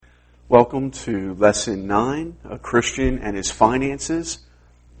Welcome to Lesson 9, A Christian and His Finances.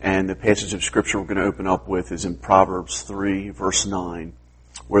 And the passage of Scripture we're going to open up with is in Proverbs 3, verse 9,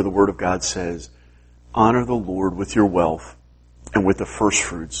 where the Word of God says, "Honor the Lord with your wealth and with the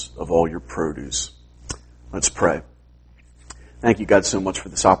firstfruits of all your produce." Let's pray. Thank you, God, so much for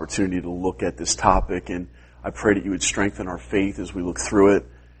this opportunity to look at this topic, and I pray that you would strengthen our faith as we look through it,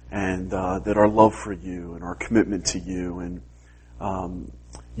 and that our love for you and our commitment to you and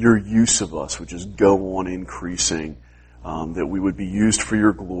your use of us would just go on increasing, that we would be used for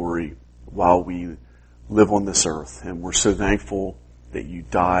your glory while we live on this earth. And we're so thankful that you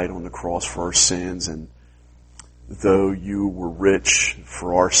died on the cross for our sins, and though you were rich,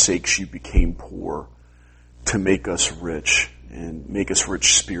 for our sakes you became poor to make us rich and make us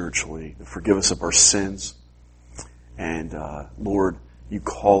rich spiritually, to forgive us of our sins. And Lord, you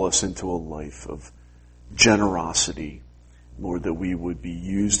call us into a life of generosity, Lord, that we would be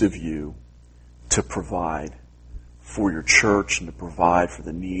used of you to provide for your church and to provide for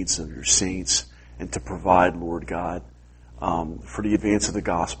the needs of your saints and to provide, Lord God, for the advance of the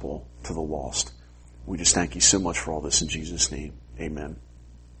gospel to the lost. We just thank you so much for all this in Jesus' name. Amen.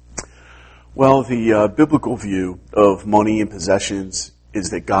 Well, the biblical view of money and possessions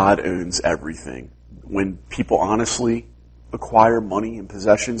is that God owns everything. When people honestly acquire money and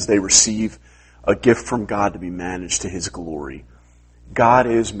possessions, they receive a gift from God to be managed to His glory. God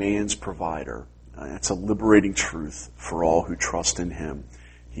is man's provider. It's a liberating truth for all who trust in Him.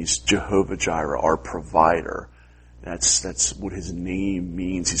 He's Jehovah Jireh, our provider. That's what His name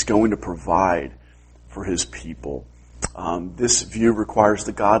means. He's going to provide for His people. This view requires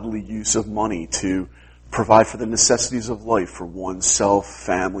the godly use of money to provide for the necessities of life for oneself,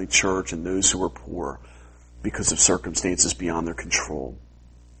 family, church, and those who are poor because of circumstances beyond their control.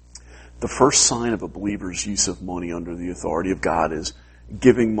 The first sign of a believer's use of money under the authority of God is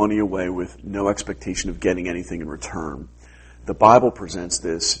giving money away with no expectation of getting anything in return. The Bible presents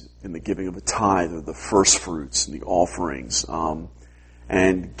this in the giving of a tithe, or the first fruits, and the offerings,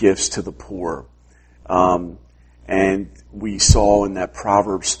 and gifts to the poor. And we saw in that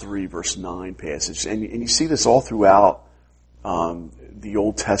Proverbs 3, verse 9 passage, and you see this all throughout the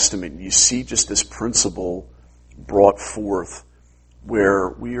Old Testament. You see just this principle brought forth where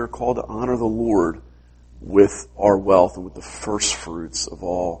we are called to honor the Lord with our wealth and with the first fruits of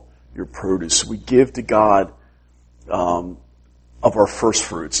all your produce. We give to God of our first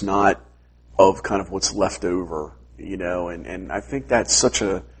fruits, not of kind of what's left over, and I think that's such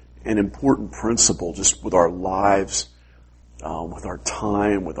an important principle just with our lives, with our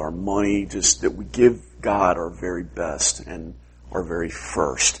time, with our money, just that we give God our very best and our very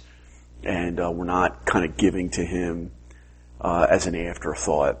first. And we're not kind of giving to Him as an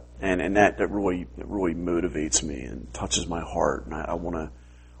afterthought, and that really motivates me and touches my heart, and I want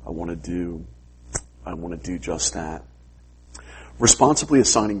to do just that. Responsibly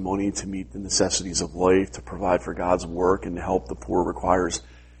assigning money to meet the necessities of life, to provide for God's work, and to help the poor requires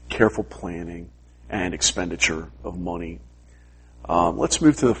careful planning and expenditure of money. Let's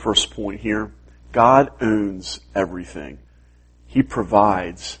move to the first point here. God owns everything. He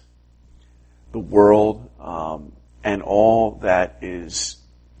provides the world and all that is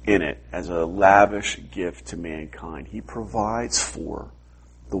in it as a lavish gift to mankind. He provides for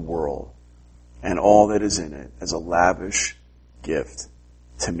the world and all that is in it as a lavish gift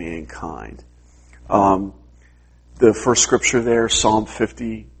to mankind. The first scripture there, Psalm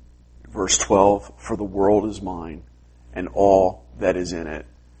 50, verse 12, "For the world is mine and all that is in it."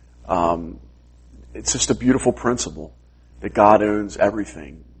 It's just a beautiful principle that God owns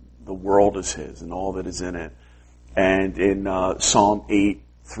everything. The world is His and all that is in it. And in Psalm 8,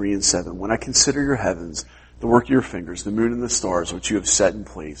 3 and 7, "When I consider your heavens, the work of your fingers, the moon and the stars, which you have set in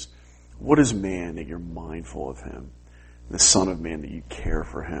place, what is man that you're mindful of him? The Son of Man that you care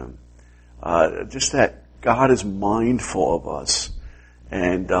for him?" Just that God is mindful of us.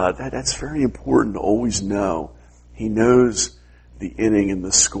 And that's very important to always know. He knows the inning and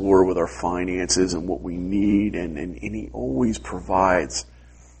the score with our finances and what we need, and He always provides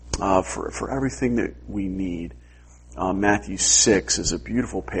for everything that we need. Matthew 6 is a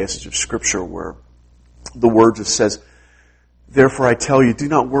beautiful passage of Scripture where the Word just says, "Therefore I tell you, do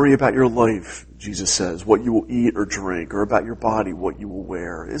not worry about your life," Jesus says, "what you will eat or drink, or about your body, what you will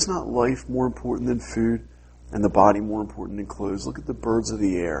wear. Is not life more important than food, and the body more important than clothes? Look at the birds of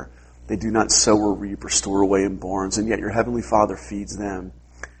the air. They do not sow or reap or store away in barns, and yet your heavenly Father feeds them.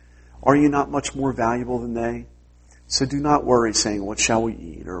 Are you not much more valuable than they? So do not worry, saying, what shall we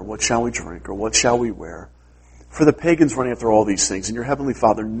eat, or what shall we drink, or what shall we wear? For the pagans run after all these things, and your heavenly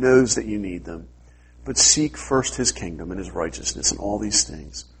Father knows that you need them. But seek first His kingdom and His righteousness, and all these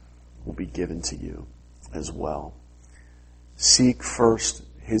things will be given to you as well. Seek first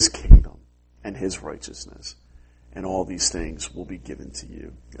His kingdom and His righteousness, and all these things will be given to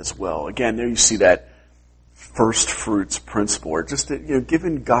you as well. Again, there you see that first fruits principle, or just that,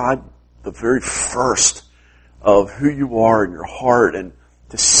 giving God the very first of who you are in your heart, and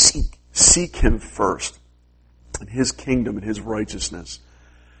to seek Him first and His kingdom and His righteousness.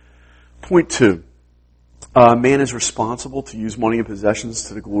 Point 2. Man is responsible to use money and possessions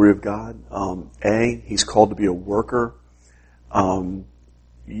to the glory of God. He's called to be a worker.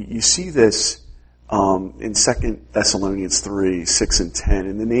 You see this in 2 Thessalonians 3, 6 and 10.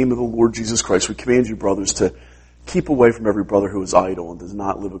 In the name of the Lord Jesus Christ, we command you, brothers, to keep away from every brother who is idle and does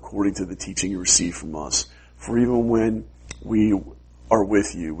not live according to the teaching you received from us. For even when we are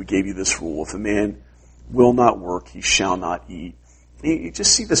with you, we gave you this rule: if a man will not work, he shall not eat. You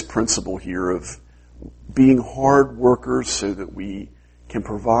just see this principle here of being hard workers so that we can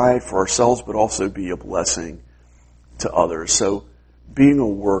provide for ourselves but also be a blessing to others. So being a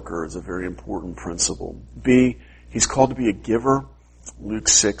worker is a very important principle. B, he's called to be a giver. Luke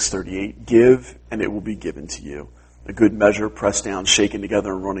 6:38, give and it will be given to you. A good measure, pressed down, shaken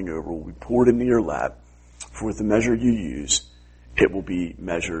together, and running over will be poured into your lap. For with the measure you use, it will be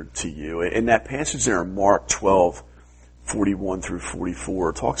measured to you. In that passage there in Mark 12:41 through 44,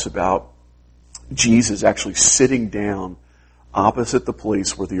 it talks about Jesus actually sitting down opposite the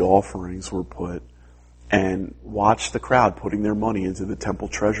place where the offerings were put and watch the crowd putting their money into the temple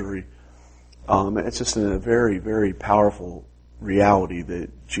treasury. It's just a very, very powerful reality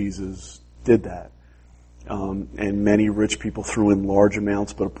that Jesus did that. And many rich people threw in large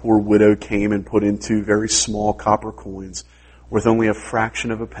amounts, but a poor widow came and put in 2 very small copper coins worth only a fraction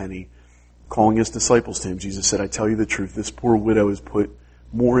of a penny. Calling His disciples to Him, Jesus said, I tell you the truth, this poor widow has put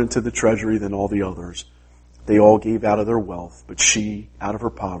more into the treasury than all the others. They all gave out of their wealth, but she, out of her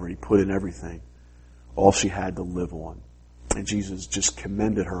poverty, put in everything, all she had to live on. And Jesus just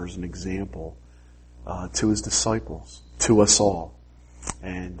commended her as an example to His disciples, to us all.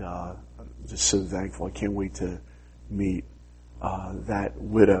 And I'm just so thankful. I can't wait to meet that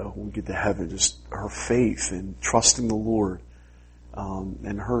widow when we get to heaven. Just her faith and trusting the Lord,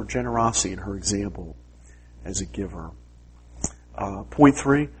 and her generosity and her example as a giver. Point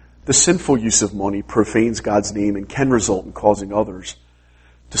 3, the sinful use of money profanes God's name and can result in causing others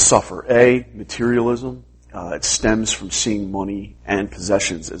to suffer. A, materialism. It stems from seeing money and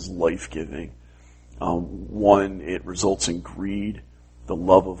possessions as life-giving. One, it results in greed, the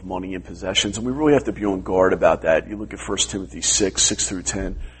love of money and possessions, and we really have to be on guard about that. You look at 1 Timothy 6 through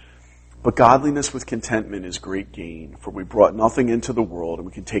 10. But godliness with contentment is great gain, for we brought nothing into the world and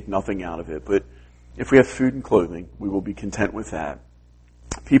we can take nothing out of it. But if we have food and clothing, we will be content with that.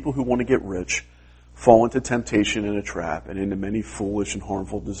 People who want to get rich fall into temptation and a trap and into many foolish and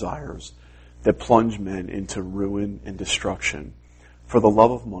harmful desires that plunge men into ruin and destruction. For the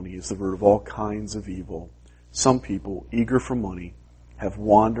love of money is the root of all kinds of evil. Some people, eager for money, have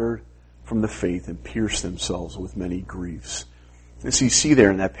wandered from the faith and pierced themselves with many griefs. And so you see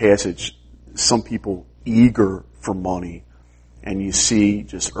there in that passage, some people eager for money. And you see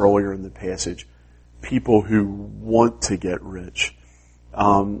just earlier in the passage, people who want to get rich.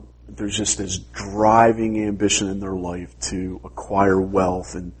 There's just this driving ambition in their life to acquire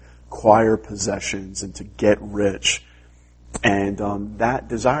wealth and acquire possessions and to get rich. And that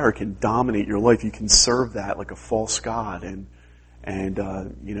desire can dominate your life. You can serve that like a false god. And in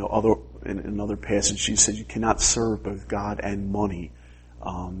another passage, she said you cannot serve both God and money.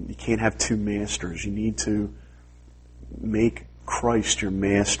 You can't have two masters. You need to make Christ your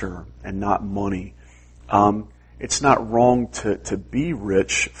master and not money. It's not wrong to be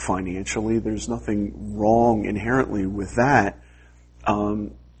rich financially. There's nothing wrong inherently with that.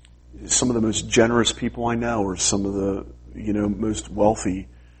 Some of the most generous people I know are some of the most wealthy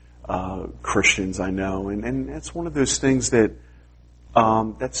Christians I know, and that's one of those things that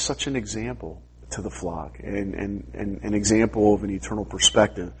that's such an example to the flock and an example of an eternal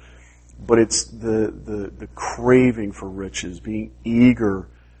perspective. But it's the craving for riches, being eager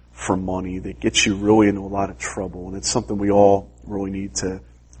for money that gets you really into a lot of trouble. And it's something we all really need to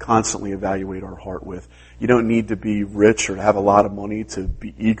constantly evaluate our heart with. You don't need to be rich or to have a lot of money to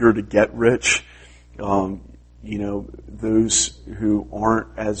be eager to get rich. Those who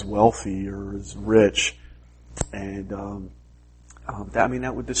aren't as wealthy or as rich, and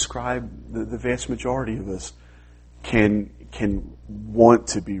that would describe the vast majority of us can want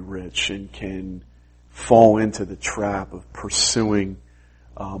to be rich and can fall into the trap of pursuing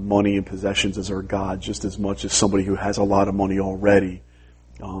money and possessions as our God just as much as somebody who has a lot of money already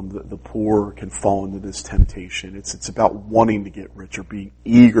The poor can fall into this temptation. It's about wanting to get rich or being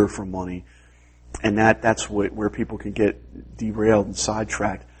eager for money. And that's where people can get derailed and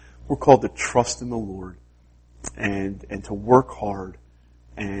sidetracked. We're called to trust in the Lord and to work hard.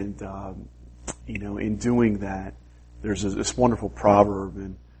 And, in doing that, there's this wonderful proverb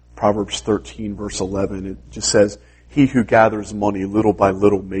in Proverbs 13, verse 11. It just says, "He who gathers money little by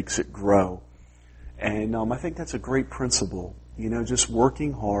little makes it grow." And I think that's a great principle. Just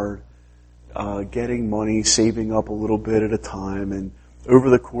working hard, getting money, saving up a little bit at a time, and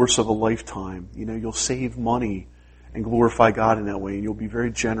over the course of a lifetime, you'll save money and glorify God in that way, and you'll be very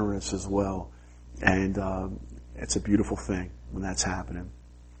generous as well. And it's a beautiful thing when that's happening.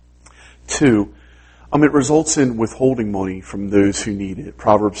 2, it results in withholding money from those who need it.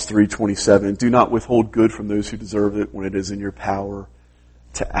 Proverbs 3:27, "Do not withhold good from those who deserve it when it is in your power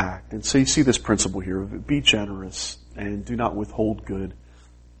to act." And so you see this principle here of be generous and do not withhold good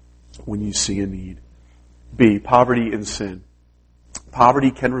when you see a need. B, poverty and sin.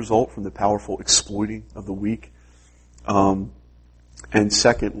 Poverty can result from the powerful exploiting of the weak. And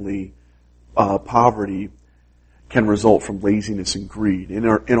secondly, poverty can result from laziness and greed. In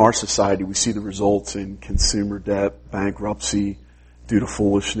our society, we see the results in consumer debt, bankruptcy, due to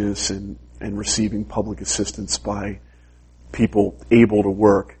foolishness, and receiving public assistance by people able to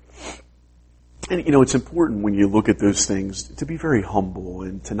work. And, it's important when you look at those things to be very humble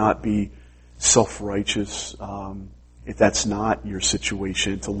and to not be self-righteous. If that's not your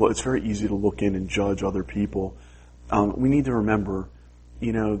situation, it's very easy to look in and judge other people. We need to remember,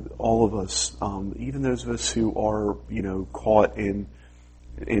 all of us, even those of us who are, caught in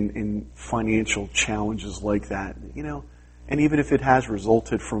financial challenges like that, and even if it has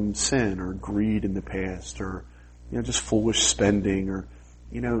resulted from sin or greed in the past or, just foolish spending or,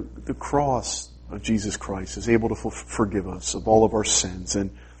 the cross of Jesus Christ is able to forgive us of all of our sins. And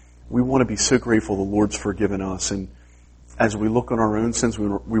we want to be so grateful the Lord's forgiven us. And as we look on our own sins, we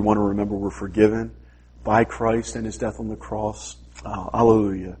want to remember we're forgiven by Christ and His death on the cross.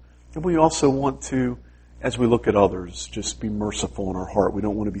 Hallelujah. And we also want to, as we look at others, just be merciful in our heart. We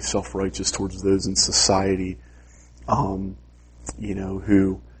don't want to be self-righteous towards those in society, who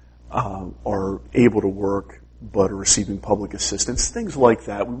are able to work but are receiving public assistance. Things like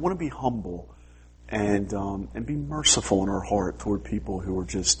that. We want to be humble and be merciful in our heart toward people who are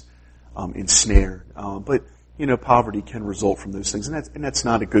just ensnared. But poverty can result from those things, and that's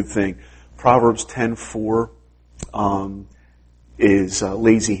not a good thing. Proverbs 10:4 is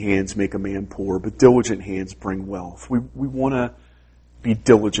lazy hands make a man poor, but diligent hands bring wealth. We want to be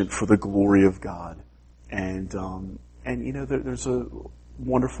diligent for the glory of God, and there's a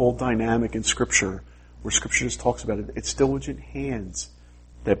wonderful dynamic in Scripture where Scripture just talks about it. It's diligent hands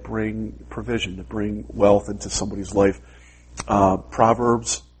that bring provision, that bring wealth into somebody's life.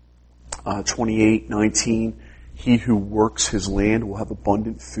 Proverbs 28:19. He who works his land will have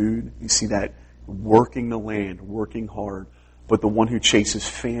abundant food. You see that, working the land, working hard. But the one who chases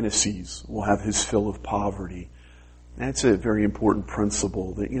fantasies will have his fill of poverty. That's a very important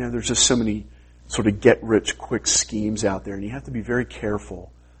principle that, there's just so many sort of get-rich-quick schemes out there, and you have to be very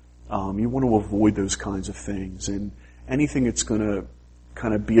careful. You want to avoid those kinds of things. And anything that's going to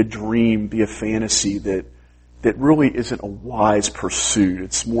kind of be a dream, be a fantasy that really isn't a wise pursuit.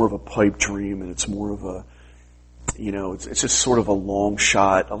 It's more of a pipe dream, and it's more of a, it's just sort of a long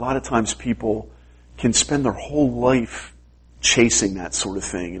shot. A lot of times people can spend their whole life chasing that sort of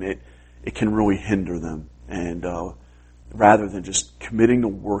thing, and it can really hinder them. And rather than just committing to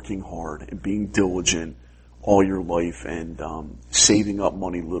working hard and being diligent all your life and saving up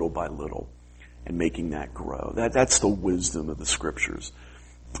money little by little and making that grow. That's the wisdom of the Scriptures.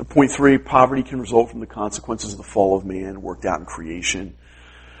 Point 3, poverty can result from the consequences of the fall of man worked out in creation.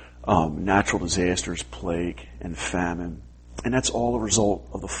 Natural disasters, plague, and famine. And that's all a result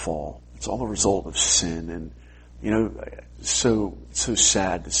of the fall. It's all a result of sin. And, so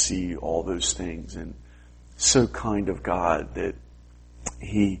sad to see all those things. And so kind of God that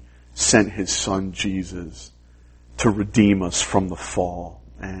He sent His Son Jesus to redeem us from the fall.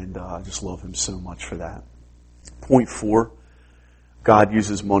 And I just love Him so much for that. Point 4, God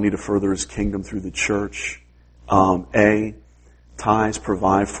uses money to further His kingdom through the church. A, tithes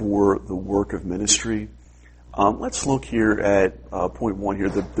provide for the work of ministry. Let's look here at point 1 here,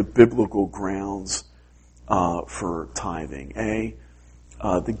 the biblical grounds for tithing.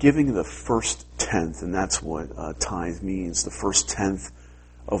 The giving of the first tenth, and that's what tithe means. The first tenth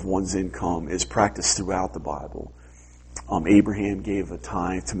of one's income is practiced throughout the Bible. Abraham gave a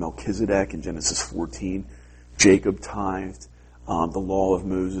tithe to Melchizedek in Genesis 14. Jacob tithed. The law of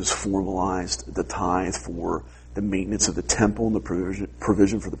Moses formalized the tithe for the maintenance of the temple and the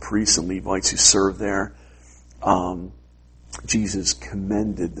provision for the priests and Levites who served there. Jesus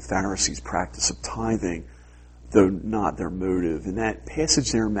commended the Pharisees' practice of tithing, though not their motive. And that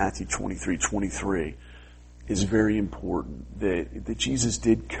passage there in Matthew 23:23 is very important, that Jesus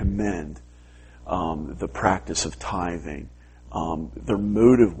did commend the practice of tithing. Their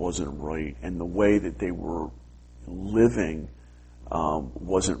motive wasn't right, and the way that they were living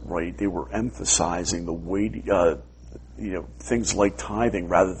wasn't right. They were emphasizing the weighty, things like tithing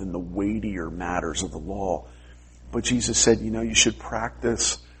rather than the weightier matters of the law. But Jesus said, you should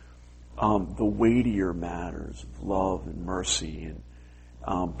practice the weightier matters of love and mercy,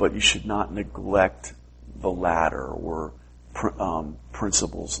 but you should not neglect the latter or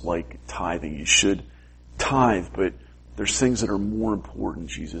principles like tithing. You should tithe, but there's things that are more important,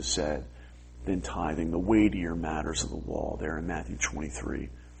 Jesus said, than tithing, the weightier matters of the law there in Matthew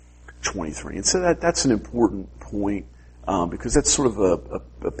 23:23. And so that's an important point, because that's sort of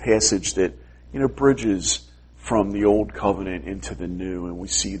a passage that, bridges from the old covenant into the new, and we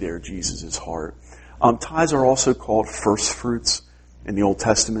see there Jesus' heart. Tithes are also called first fruits in the Old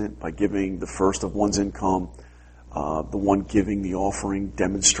Testament. By giving the first of one's income, the one giving the offering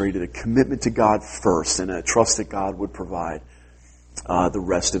demonstrated a commitment to God first and a trust that God would provide the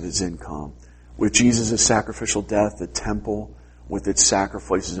rest of his income. With Jesus' sacrificial death, the temple with its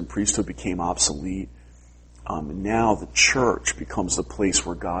sacrifices and priesthood became obsolete. And now the church becomes the place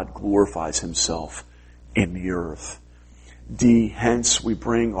where God glorifies himself in the earth. D, hence we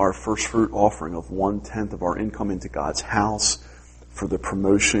bring our first fruit offering of 1/10 of our income into God's house for the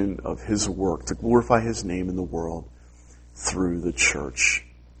promotion of his work, to glorify his name in the world through the church.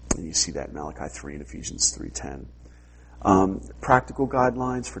 And you see that in Malachi 3 and Ephesians 3:10. Practical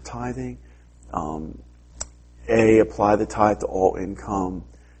guidelines for tithing. A, apply the tithe to all income.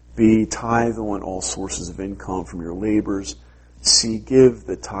 B, tithe on all sources of income from your labors. C, give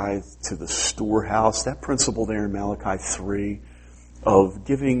the tithe to the storehouse. That principle there in Malachi 3 of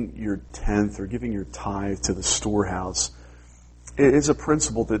giving your tenth or giving your tithe to the storehouse is a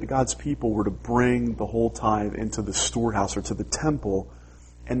principle that God's people were to bring the whole tithe into the storehouse or to the temple,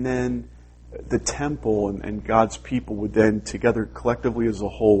 and then the temple and God's people would then together collectively as a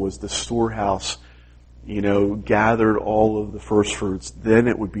whole, as the storehouse, gathered all of the first fruits, then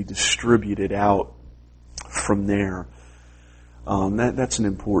it would be distributed out from there. That's an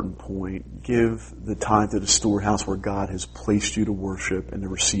important point. Give the tithe to the storehouse where God has placed you to worship and to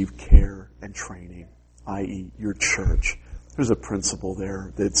receive care and training, i.e. your church. There's a principle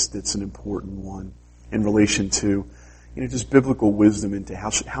there that's an important one in relation to, just biblical wisdom into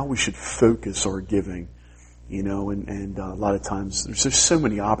how we should focus our giving, and a lot of times there's just so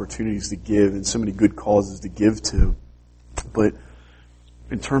many opportunities to give and so many good causes to give to. But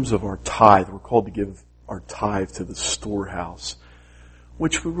in terms of our tithe, we're called to give our tithe to the storehouse,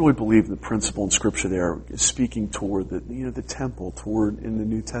 which we really believe the principle in Scripture there is speaking toward the temple, toward in the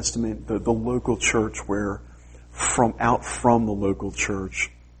New Testament, the local church where from the local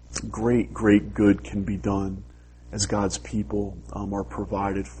church, great good can be done as God's people are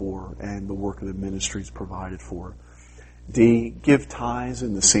provided for and the work of the ministry is provided for. D, give tithes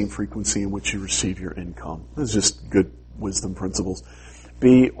in the same frequency in which you receive your income. Those are just good wisdom principles.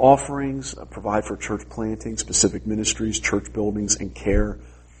 B, offerings provide for church planting, specific ministries, church buildings, and care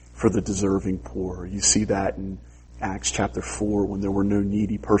for the deserving poor. You see that in Acts chapter 4 when there were no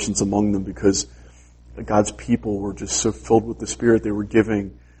needy persons among them because God's people were just so filled with the Spirit. They were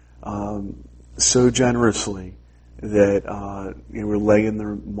giving so generously that they were laying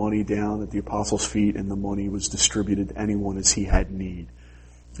their money down at the apostles' feet, and the money was distributed to anyone as he had need.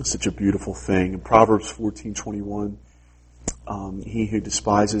 It's such a beautiful thing. In Proverbs 14:21, he who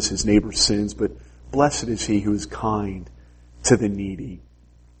despises his neighbor's sins, but blessed is he who is kind to the needy.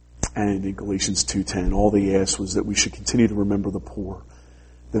 And in Galatians 2:10, all they asked was that we should continue to remember the poor.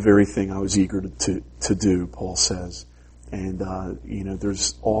 The very thing I was eager to do, Paul says. And,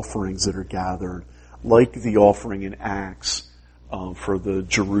 there's offerings that are gathered, like the offering in Acts for the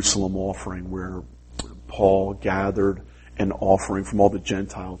Jerusalem offering, where Paul gathered an offering from all the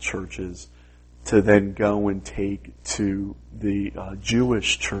Gentile churches to then go and take to the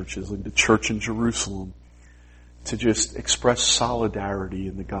Jewish churches, like the church in Jerusalem, to just express solidarity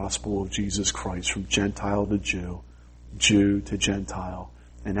in the gospel of Jesus Christ from Gentile to Jew, Jew to Gentile.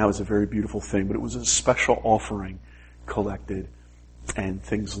 And that was a very beautiful thing, but it was a special offering collected, and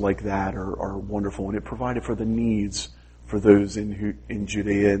things like that are wonderful. And it provided for the needs for those in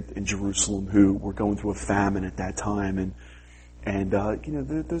Judea and Jerusalem who were going through a famine at that time. And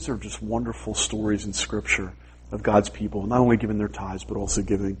those are just wonderful stories in Scripture of God's people not only giving their tithes but also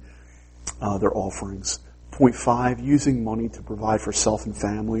giving their offerings Point 5, using money to provide for self and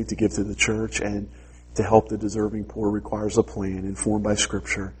family, to give to the church, and to help the deserving poor requires a plan informed by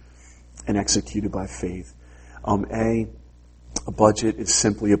Scripture and executed by faith. A budget is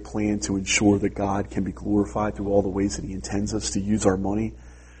simply a plan to ensure that God can be glorified through all the ways that He intends us to use our money.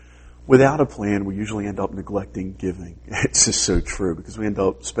 Without a plan, we usually end up neglecting giving. It's just so true, because we end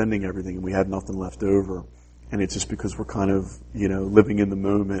up spending everything and we have nothing left over. And it's just because we're kind of, living in the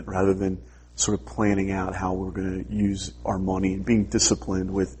moment rather than sort of planning out how we're going to use our money and being disciplined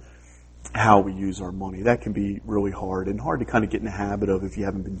with how we use our money. That can be really hard, and hard to kind of get in the habit of if you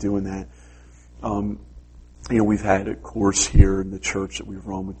haven't been doing that. We've had a course here in the church that we've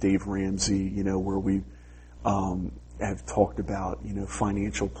run with Dave Ramsey, where we have talked about,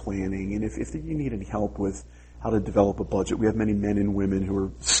 financial planning. And if you need any help with how to develop a budget, we have many men and women who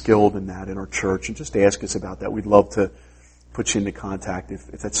are skilled in that in our church. And just ask us about that. We'd love to put you into contact if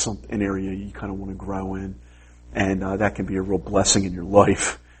that's an area you kind of want to grow in. And that can be a real blessing in your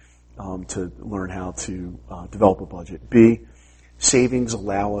life to learn how to develop a budget. B, savings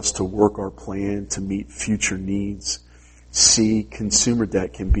allow us to work our plan to meet future needs. C, consumer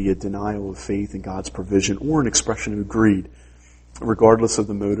debt can be a denial of faith in God's provision or an expression of greed. Regardless of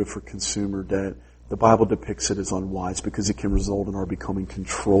the motive for consumer debt, the Bible depicts it as unwise because it can result in our becoming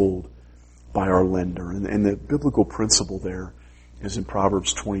controlled by our lender. And the biblical principle there is in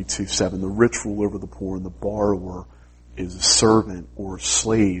Proverbs 22:7. The rich rule over the poor, and the borrower is a servant or a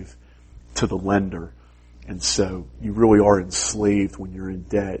slave to the lender. And so you really are enslaved when you're in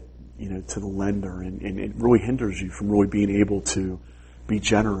debt, to the lender, and it really hinders you from really being able to be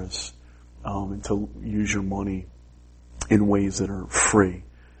generous and to use your money in ways that are free.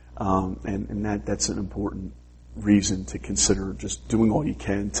 And that's an important reason to consider just doing all you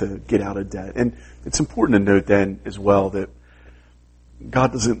can to get out of debt. And it's important to note then as well that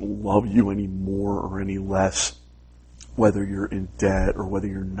God doesn't love you any more or any less whether you're in debt or whether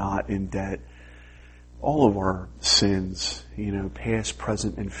you're not in debt. All of our sins, past,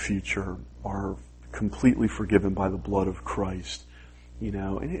 present, and future, are completely forgiven by the blood of Christ.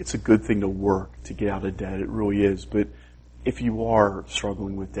 And it's a good thing to work to get out of debt. It really is. But if you are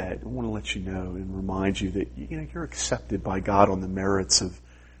struggling with debt, I want to let you know and remind you that you're accepted by God on the merits of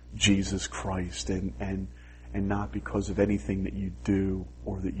Jesus Christ, and not because of anything that you do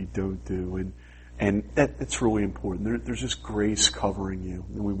or that you don't do. And that's really important. There's just grace covering you,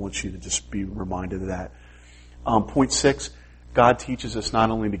 and we want you to just be reminded of that. Point 6, God teaches us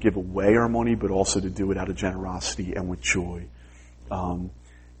not only to give away our money, but also to do it out of generosity and with joy.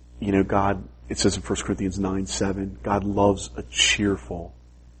 God, it says in 1 Corinthians 9:7, God loves a cheerful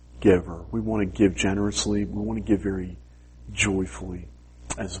giver. We want to give generously. We want to give very joyfully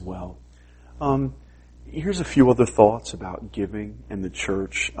as well. Here's a few other thoughts about giving and the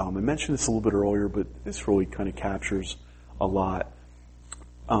church. I mentioned this a little bit earlier, but this really kind of captures a lot.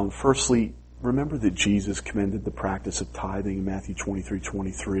 Firstly, remember that Jesus commended the practice of tithing in Matthew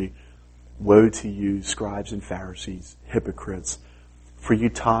 23:23. Woe to you, scribes and Pharisees, hypocrites! For you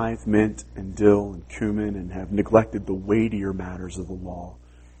tithe mint and dill and cumin and have neglected the weightier matters of the law,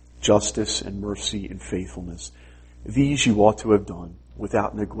 justice and mercy and faithfulness. These you ought to have done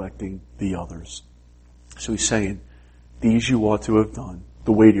without neglecting the others. So he's saying, these you ought to have done,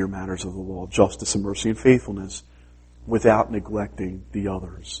 the weightier matters of the law, justice and mercy and faithfulness, without neglecting the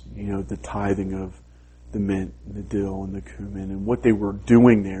others. The tithing of the mint and the dill and the cumin and what they were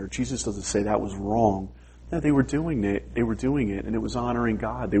doing there. Jesus doesn't say that was wrong. No, they were doing it, and it was honoring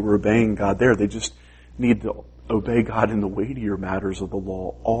God. They were obeying God there. They just need to obey God in the weightier matters of the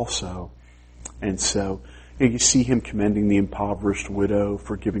law also. And so, you see him commending the impoverished widow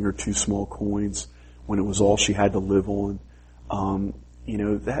for giving her 2 small coins when it was all she had to live on.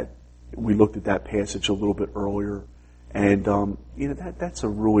 That we looked at that passage a little bit earlier, and that's a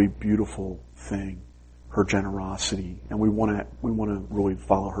really beautiful thing, her generosity, and we want to really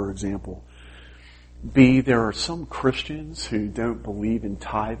follow her example. B, there are some Christians who don't believe in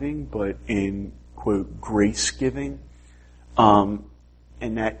tithing, but in, quote, grace giving, and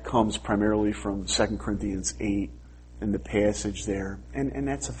that comes primarily from 2 Corinthians 8. In the passage there, and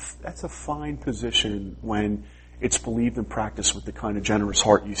that's a fine position when it's believed and practiced with the kind of generous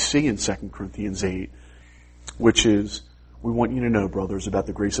heart you see in 2 Corinthians 8, which is, we want you to know, brothers, about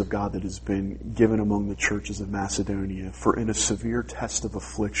the grace of God that has been given among the churches of Macedonia. For in a severe test of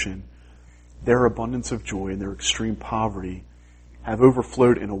affliction, their abundance of joy and their extreme poverty have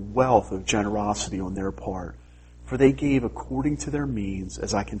overflowed in a wealth of generosity on their part. For they gave according to their means,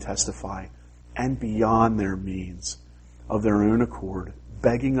 as I can testify, and beyond their means, of their own accord,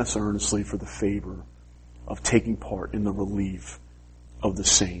 begging us earnestly for the favor of taking part in the relief of the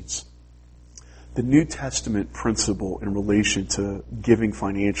saints. The New Testament principle in relation to giving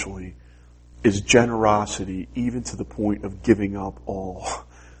financially is generosity, even to the point of giving up all,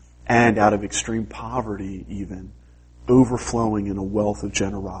 and out of extreme poverty even, overflowing in a wealth of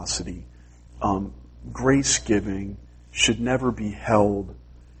generosity. Grace giving should never be held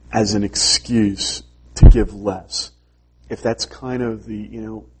as an excuse to give less. If that's kind of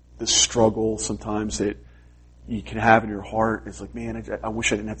the struggle sometimes that you can have in your heart, it's like, man, I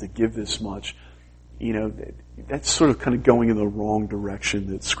wish I didn't have to give this much. That's sort of kind of going in the wrong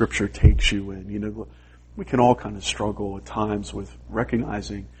direction that Scripture takes you in. We can all kind of struggle at times with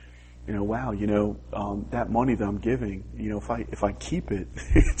recognizing, wow, that money that I'm giving, if I keep it,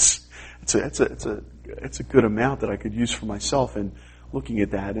 it's a good amount that I could use for myself. And looking at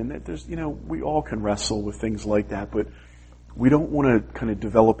that, and there's, we all can wrestle with things like that, but we don't want to kind of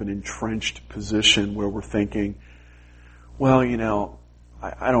develop an entrenched position where we're thinking, well,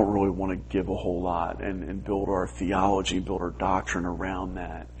 I don't really want to give a whole lot and build our theology, build our doctrine around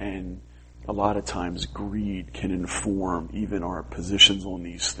that. And a lot of times greed can inform even our positions on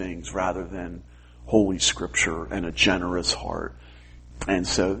these things rather than Holy Scripture and a generous heart. And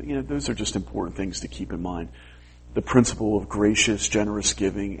so, those are just important things to keep in mind. The principle of gracious, generous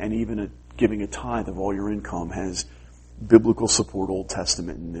giving, and even giving a tithe of all your income has biblical support, Old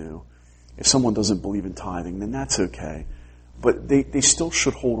Testament and New. If someone doesn't believe in tithing, then that's okay. But they still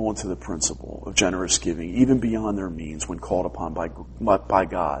should hold on to the principle of generous giving, even beyond their means when called upon by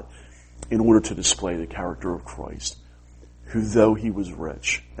God, in order to display the character of Christ, who though he was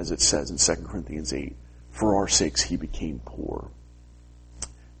rich, as it says in 2 Corinthians 8, for our sakes he became poor.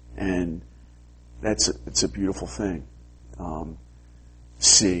 And it's a beautiful thing.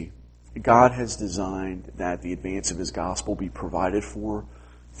 C, God has designed that the advance of his gospel be provided for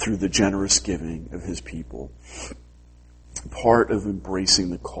through the generous giving of his people. Part of embracing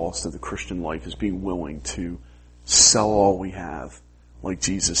the cost of the Christian life is being willing to sell all we have, like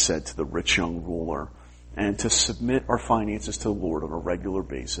Jesus said to the rich young ruler, and to submit our finances to the Lord on a regular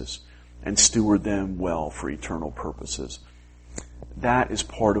basis and steward them well for eternal purposes. That is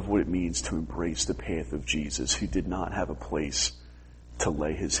part of what it means to embrace the path of Jesus, who did not have a place to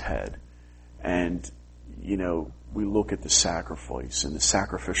lay his head. And, we look at the sacrifice and the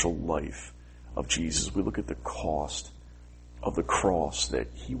sacrificial life of Jesus. We look at the cost of the cross, that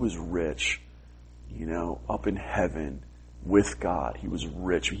he was rich, up in heaven with God. He was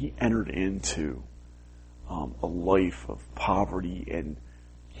rich. He entered into a life of poverty, and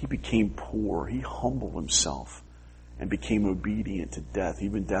he became poor. He humbled himself and became obedient to death,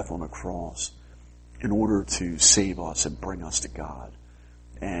 even death on a cross, in order to save us and bring us to God.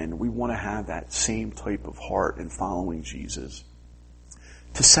 And we want to have that same type of heart in following Jesus.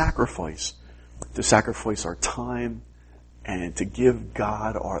 To sacrifice our time, and to give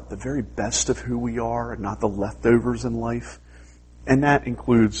God the very best of who we are, and not the leftovers in life. And that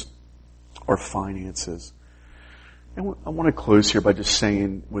includes our finances. And I want to close here by just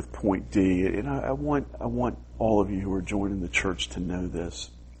saying with point D, and I want all of you who are joining the church to know this,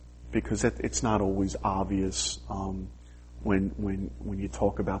 because it's not always obvious when you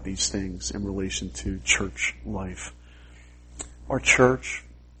talk about these things in relation to church life. Our church,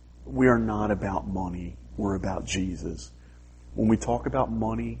 we are not about money. We're about Jesus. When we talk about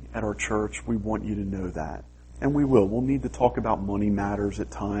money at our church, we want you to know that. And we will. We'll need to talk about money matters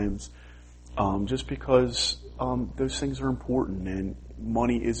at times, just because those things are important, and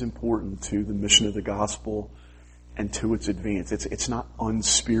money is important to the mission of the gospel and to its advance. It's not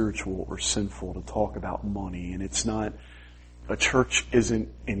unspiritual or sinful to talk about money, and it's not, a church isn't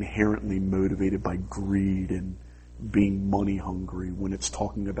inherently motivated by greed and being money hungry when it's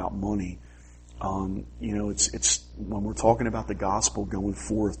talking about money. It's when we're talking about the gospel going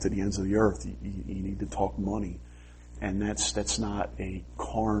forth to the ends of the earth, you need to talk money. And that's not a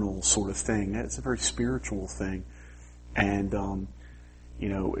carnal sort of thing. It's a very spiritual thing. And,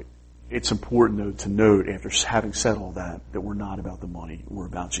 it's important, though, to note, after having said all that we're not about the money. We're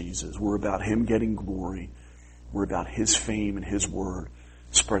about Jesus. We're about him getting glory. We're about his fame and his word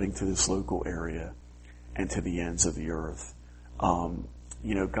spreading to this local area and to the ends of the earth.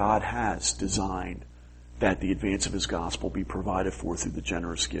 God has designed that the advance of his gospel be provided for through the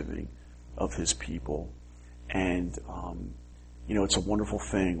generous giving of his people. And, it's a wonderful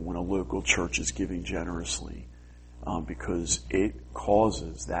thing when a local church is giving generously, because it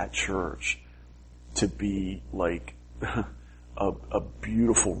causes that church to be like a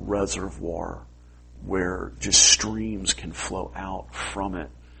beautiful reservoir where just streams can flow out from it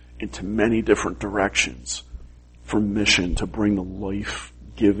into many different directions for mission to bring the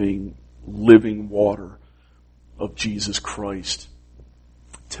life-giving, living water of Jesus Christ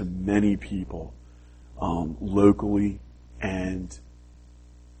to many people locally and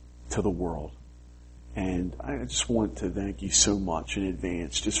to the world. And I just want to thank you so much in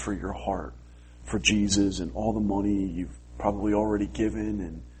advance just for your heart for Jesus and all the money you've probably already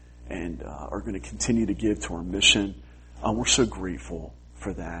given and are going to continue to give to our mission. We're so grateful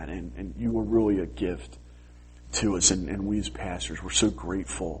for that, and you are really a gift to us, and we as pastors, we're so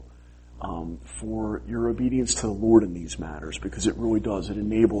grateful for your obedience to the Lord in these matters, because it really does. It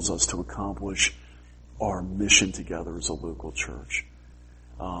enables us to accomplish our mission together as a local church.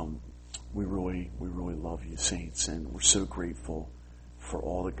 We really love you, saints, and we're so grateful for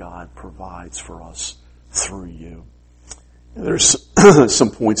all that God provides for us through you. And there's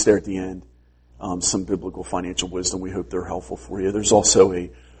some points there at the end, some biblical financial wisdom. We hope they're helpful for you. There's also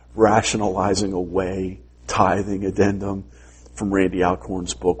a rationalizing away tithing addendum from Randy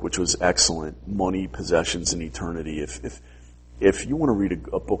Alcorn's book, which was excellent, Money, Possessions, and Eternity. If you want to read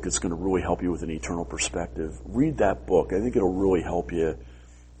a book that's going to really help you with an eternal perspective, read that book. I think it'll really help you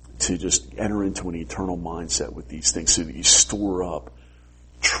to just enter into an eternal mindset with these things so that you store up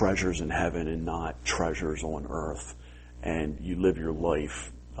treasures in heaven and not treasures on earth. And you live your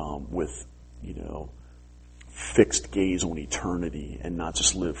life with, fixed gaze on eternity and not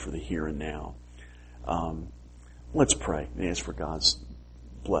just live for the here and now. Let's pray and ask for God's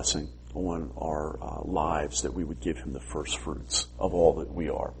blessing on our lives, that we would give Him the first fruits of all that we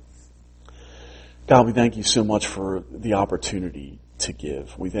are. God, we thank you so much for the opportunity to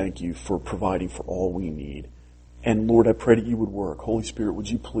give. We thank you for providing for all we need. And Lord, I pray that you would work. Holy Spirit, would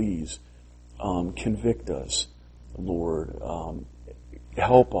you please convict us, Lord.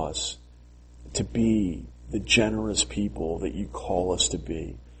 Help us to be the generous people that you call us to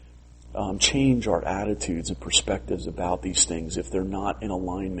be. Change our attitudes and perspectives about these things if they're not in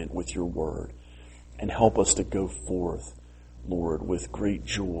alignment with your word. And help us to go forth, Lord, with great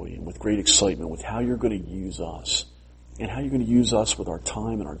joy and with great excitement with how you're going to use us. And how you're going to use us with our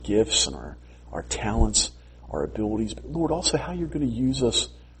time and our gifts and our talents, our abilities. But Lord, also how you're going to use us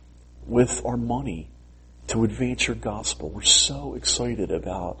with our money to advance your gospel. We're so excited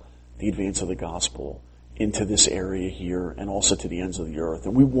about the advance of the gospel into this area here and also to the ends of the earth.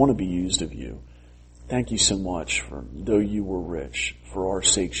 And we want to be used of you. Thank you so much for, though you were rich, for our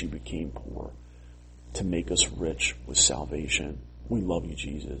sakes you became poor to make us rich with salvation. We love you,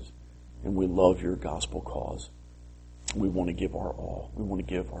 Jesus, and we love your gospel cause. We want to give our all. We want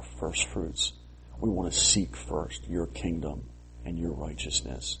to give our first fruits. We want to seek first your kingdom and your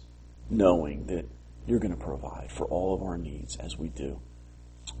righteousness, knowing that you're going to provide for all of our needs as we do.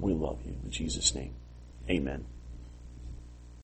 We love you. In Jesus' name, amen.